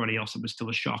 Like everybody else, it was still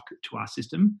a shock to our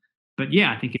system. But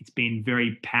yeah, I think it's been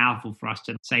very powerful for us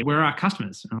to say, where are our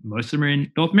customers? Most of them are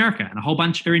in North America, and a whole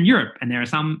bunch are in Europe, and there are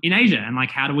some in Asia. And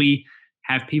like, how do we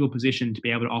have people positioned to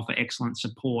be able to offer excellent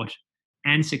support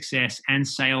and success and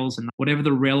sales and whatever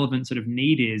the relevant sort of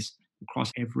need is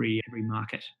across every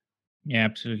market? Yeah,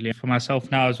 absolutely. For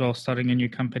myself now as well, starting a new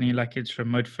company, like it's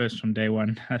remote first from day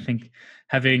one. I think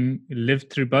having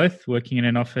lived through both, working in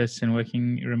an office and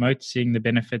working remote, seeing the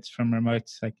benefits from remote,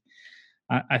 like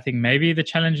I think maybe the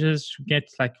challenges get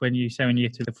like when you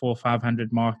get to the 400 or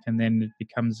 500 mark, and then it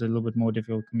becomes a little bit more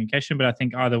difficult communication. But I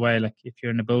think either way, like if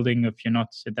you're in a building, if you're not,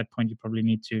 at that point, you probably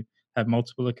need to have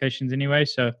multiple locations anyway.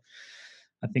 So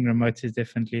I think remote is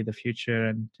definitely the future.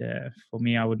 And for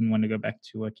me, I wouldn't want to go back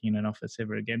to working in an office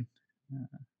ever again.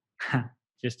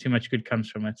 Just too much good comes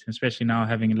from it, especially now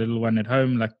having a little one at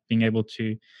home, like being able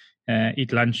to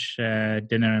eat lunch,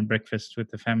 dinner and breakfast with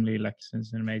the family, like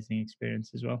it's an amazing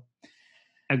experience as well.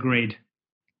 Agreed.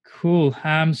 Cool.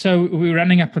 So we're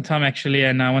running up on time actually,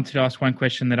 and I wanted to ask one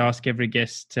question that I ask every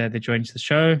guest that joins the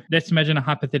show. Let's imagine a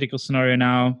hypothetical scenario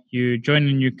now. You join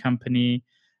a new company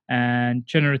and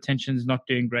churn retention is not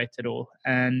doing great at all,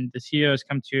 and the CEO has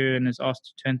come to you and has asked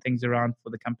to turn things around for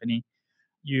the company.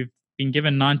 You've been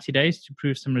given 90 days to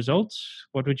prove some results.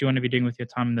 What would you want to be doing with your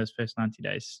time in those first 90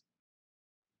 days?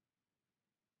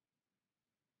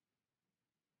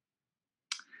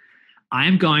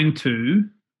 I'm going to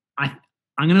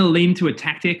lean to a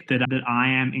tactic that I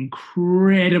am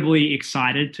incredibly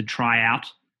excited to try out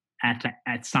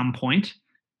at some point.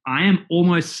 I am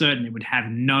almost certain it would have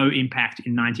no impact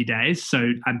in 90 days.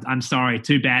 So I'm sorry,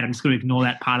 too bad. I'm just going to ignore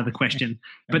that part of the question.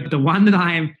 But the one that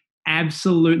I am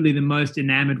absolutely the most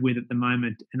enamored with at the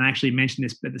moment, and I actually mentioned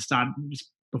this at the start,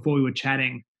 just before we were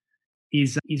chatting,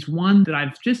 is one that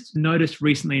I've just noticed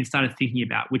recently and started thinking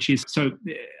about, which is, so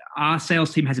our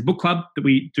sales team has a book club that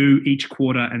we do each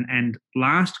quarter, and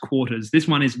last quarter's, this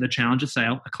one is the Challenger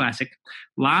Sale, a classic.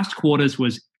 Last quarter's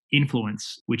was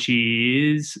Influence, which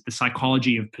is the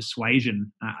psychology of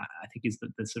persuasion, I think is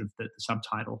the sort of the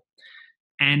subtitle.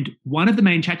 And one of the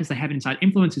main chapters they have inside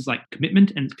Influence is like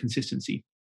commitment and consistency.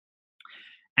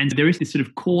 And there is this sort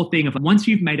of core thing of once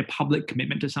you've made a public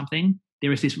commitment to something,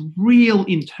 there is this real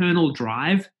internal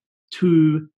drive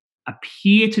to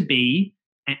appear to be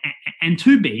and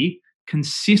to be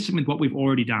consistent with what we've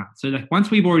already done. So like once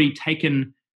we've already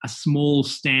taken a small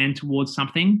stand towards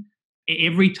something,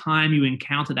 every time you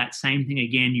encounter that same thing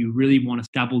again, you really want to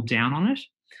double down on it.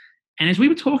 And as we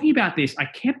were talking about this, I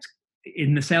kept,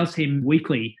 in the sales team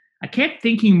weekly, I kept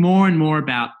thinking more and more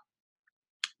about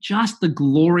just the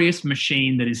glorious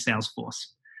machine that is Salesforce.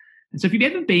 And so if you've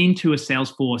ever been to a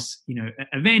Salesforce,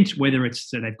 event, whether it's,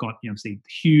 so they've got, obviously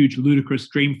huge, ludicrous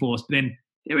Dreamforce, but then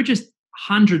there are just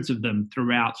hundreds of them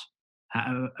throughout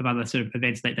of other sort of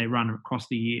events that they run across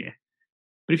the year.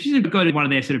 But if you sort of go to one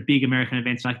of their sort of big American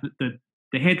events, like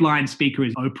the headline speaker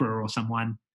is Oprah or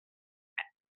someone,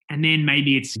 and then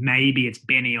maybe it's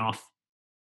Benioff,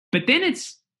 but then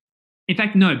it's, in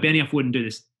fact, no, Benioff wouldn't do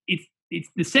this. It's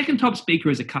the second top speaker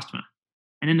is a customer,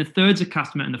 and then the third's a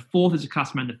customer, and the fourth is a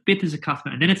customer, and the fifth is a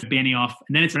customer, and then it's Benioff,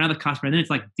 and then it's another customer, and then it's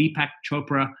like Deepak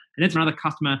Chopra, and then it's another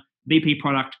customer, VP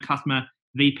product customer,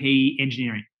 VP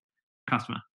engineering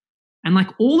customer. And like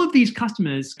all of these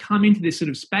customers come into this sort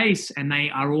of space, and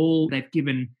they're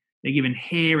given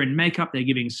hair and makeup, they're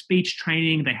giving speech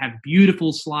training, they have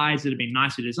beautiful slides that have been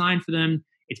nicely designed for them.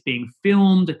 It's being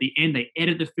filmed. At the end, they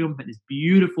edit the film, but this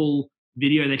beautiful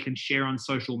video they can share on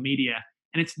social media.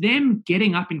 And it's them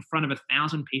getting up in front of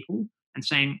 1,000 people and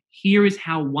saying, here is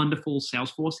how wonderful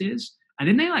Salesforce is. And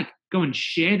then they like go and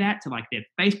share that to like their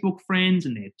Facebook friends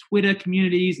and their Twitter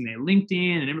communities and their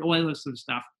LinkedIn and all that sort of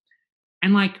stuff.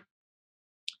 And like,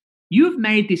 you have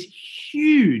made this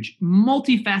huge,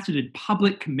 multifaceted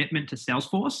public commitment to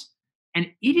Salesforce, and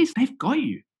they've got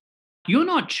you. You're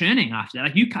not churning after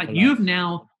that. Like you have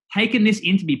now taken this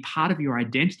in to be part of your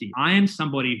identity. I am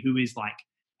somebody who is like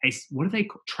what do they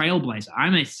call trailblazer?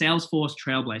 I'm a Salesforce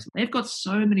trailblazer. They've got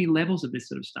so many levels of this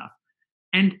sort of stuff.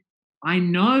 And I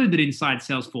know that inside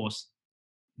Salesforce,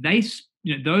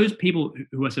 those people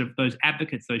who are sort of those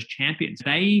advocates, those champions,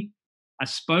 they are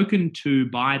spoken to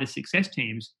by the success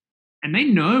teams, and they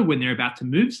know when they're about to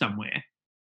move somewhere.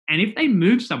 And if they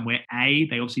move somewhere, they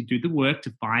obviously do the work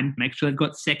to make sure they've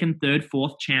got second, third,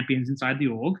 fourth champions inside the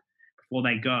org before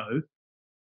they go.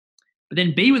 But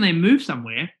then B, when they move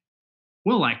somewhere,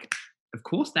 well, like, of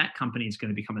course that company is going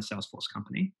to become a Salesforce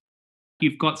company.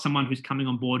 You've got someone who's coming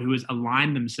on board who has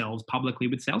aligned themselves publicly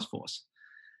with Salesforce.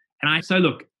 And so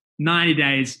look, 90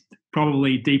 days,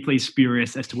 probably deeply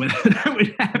spurious as to whether that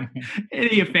would have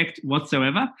any effect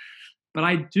whatsoever. But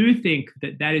I do think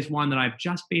that is one that I've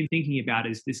just been thinking about,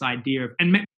 is this idea of,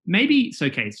 and maybe it's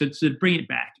okay. So to bring it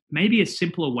back, maybe a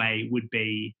simpler way would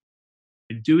be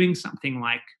doing something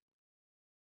like,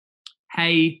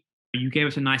 hey, you gave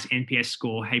us a nice NPS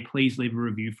score. Hey, please leave a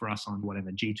review for us on whatever,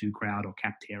 G2 Crowd or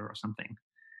Capterra or something.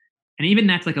 And even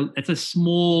that's it's a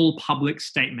small public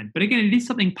statement. But again, it is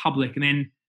something public. And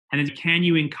then can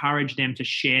you encourage them to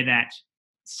share that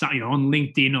on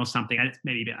LinkedIn or something? That's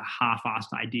maybe a bit a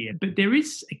half-assed idea. But there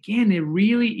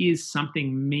really is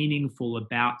something meaningful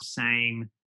about saying,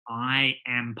 I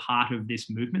am part of this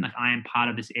movement. Like, I am part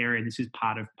of this area. This is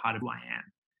part of who I am.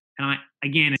 And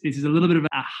this is a little bit of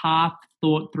a half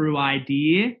thought through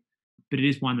idea, but it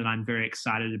is one that I'm very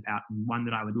excited about and one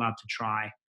that I would love to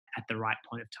try at the right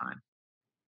point of time.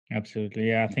 Absolutely.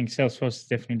 Yeah, I think Salesforce has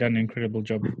definitely done an incredible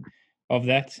job of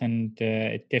that. And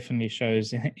it definitely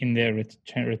shows in their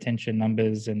retention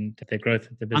numbers and the growth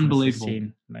of the business has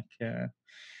seen.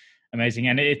 Amazing.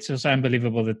 And it's also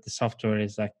unbelievable that the software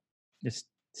is like just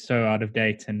so out of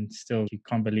date, and still you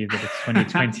can't believe that it's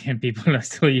 2020 and people are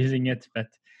still using it. But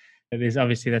there's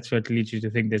obviously, that's what leads you to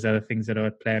think there's other things that are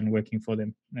at play and working for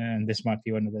them. And this might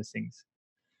be one of those things.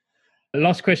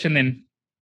 Last question then.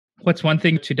 What's one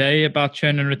thing today about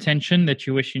churn and retention that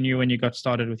you wish you knew when you got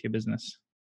started with your business?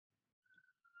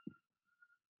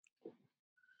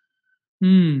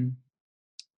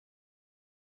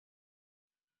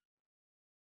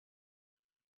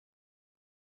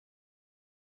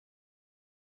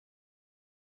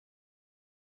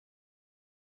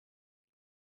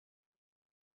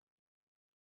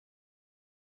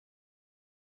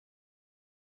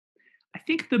 I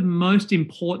think the most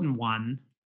important one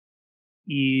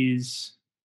is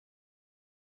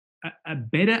a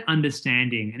better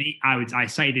understanding. And I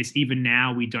say this, even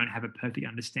now we don't have a perfect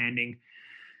understanding,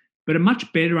 but a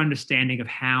much better understanding of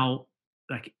how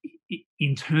like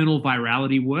internal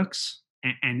virality works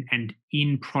and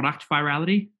in product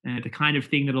virality, the kind of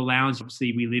thing that allows,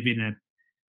 obviously we live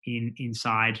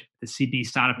inside the Sydney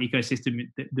startup ecosystem.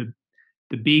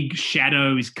 The big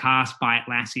shadow is cast by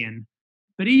Atlassian.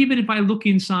 But even if I look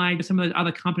inside some of those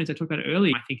other companies I talked about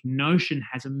earlier, I think Notion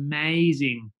has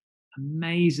amazingly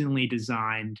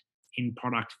designed in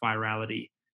product virality.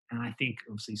 And I think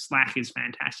obviously Slack is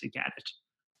fantastic at it.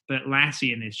 But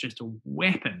Atlassian is just a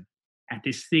weapon at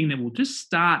this thing that will just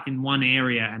start in one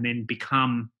area and then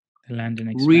become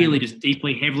really just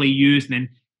deeply, heavily used. And then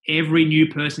every new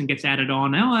person gets added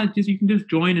on. You can just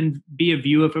join and be a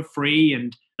viewer for free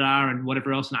and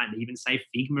whatever else. And I'd even say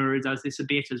Figma does this a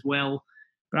bit as well.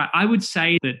 But I would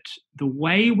say that the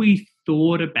way we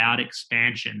thought about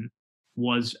expansion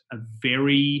was a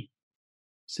very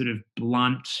sort of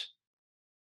blunt,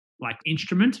 like,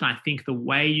 instrument. And I think the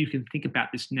way you can think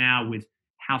about this now, with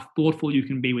how thoughtful you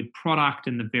can be with product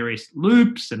and the various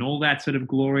loops and all that sort of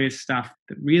glorious stuff,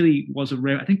 that really was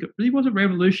I think it really was a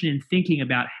revolution in thinking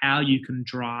about how you can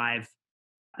drive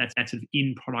that sort of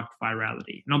in-product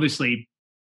virality. And obviously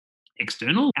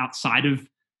external, outside of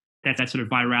that sort of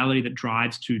virality that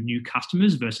drives to new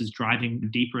customers versus driving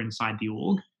deeper inside the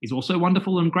org is also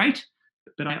wonderful and great.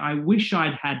 But I wish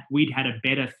we'd had a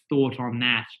better thought on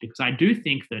that, because I do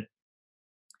think that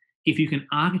if you can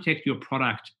architect your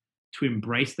product to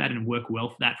embrace that and work well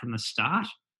for that from the start,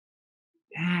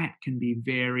 that can be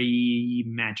very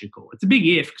magical. It's a big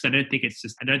if, because I don't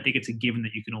think it's a given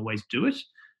that you can always do it.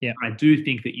 Yeah. But I do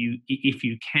think that if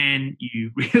you can, you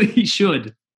really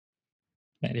should.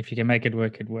 And if you can make it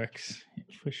work, it works,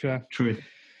 for sure. True.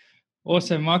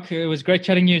 Awesome, Mark. It was great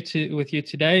chatting with you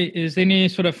today. Is there any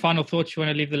sort of final thoughts you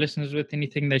want to leave the listeners with?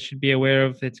 Anything they should be aware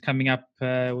of that's coming up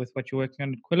with what you're working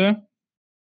on at Quilla?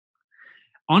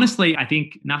 Honestly, I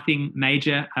think nothing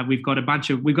major. We've got a bunch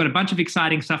of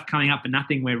exciting stuff coming up, but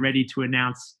nothing we're ready to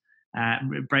announce,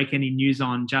 break any news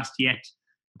on just yet.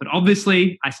 But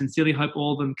obviously, I sincerely hope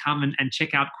all of them come and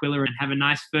check out Quilla and have a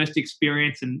nice first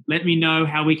experience, and let me know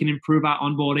how we can improve our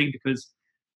onboarding, because,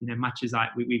 much as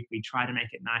we try to make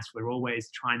it nice, we're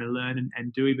always trying to learn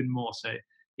and do even more. So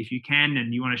if you can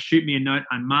and you want to shoot me a note,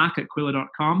 I'm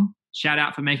mark@quilla.com. Shout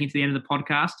out for making it to the end of the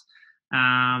podcast.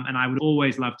 And I would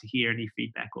always love to hear any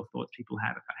feedback or thoughts people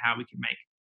have about how we can make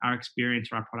our experience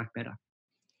or our product better.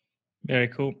 Very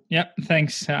cool. Yep.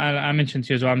 Thanks. I mentioned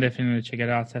to you as well. I'm definitely going to check it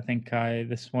out. I think I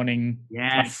this morning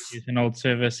tried to use an old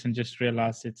service and just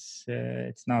realized it's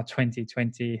now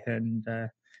 2020 and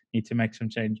need to make some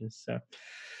changes. So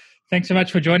thanks so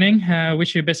much for joining.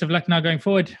 Wish you best of luck now going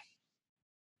forward.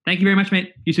 Thank you very much,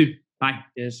 mate. You too. Bye.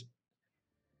 Cheers.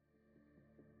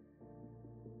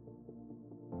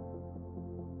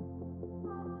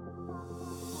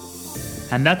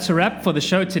 And that's a wrap for the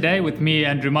show today with me,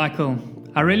 Andrew Michael.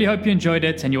 I really hope you enjoyed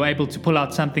it and you're able to pull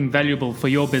out something valuable for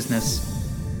your business.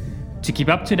 To keep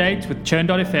up to date with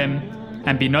Churn.fm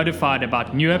and be notified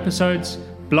about new episodes,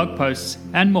 blog posts,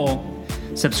 and more,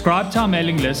 subscribe to our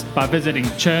mailing list by visiting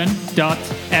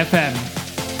Churn.fm.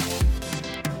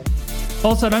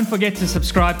 Also, don't forget to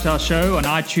subscribe to our show on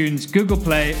iTunes, Google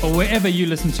Play, or wherever you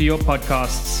listen to your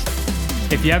podcasts.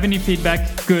 If you have any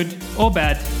feedback, good or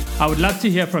bad, I would love to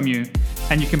hear from you.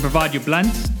 And you can provide your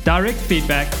blunt, direct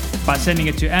feedback by sending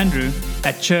it to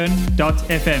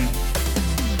andrew@churn.fm.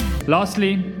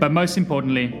 Lastly, but most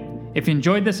importantly, if you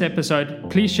enjoyed this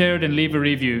episode, please share it and leave a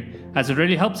review, as it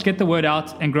really helps get the word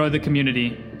out and grow the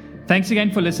community. Thanks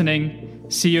again for listening.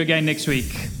 See you again next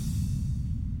week.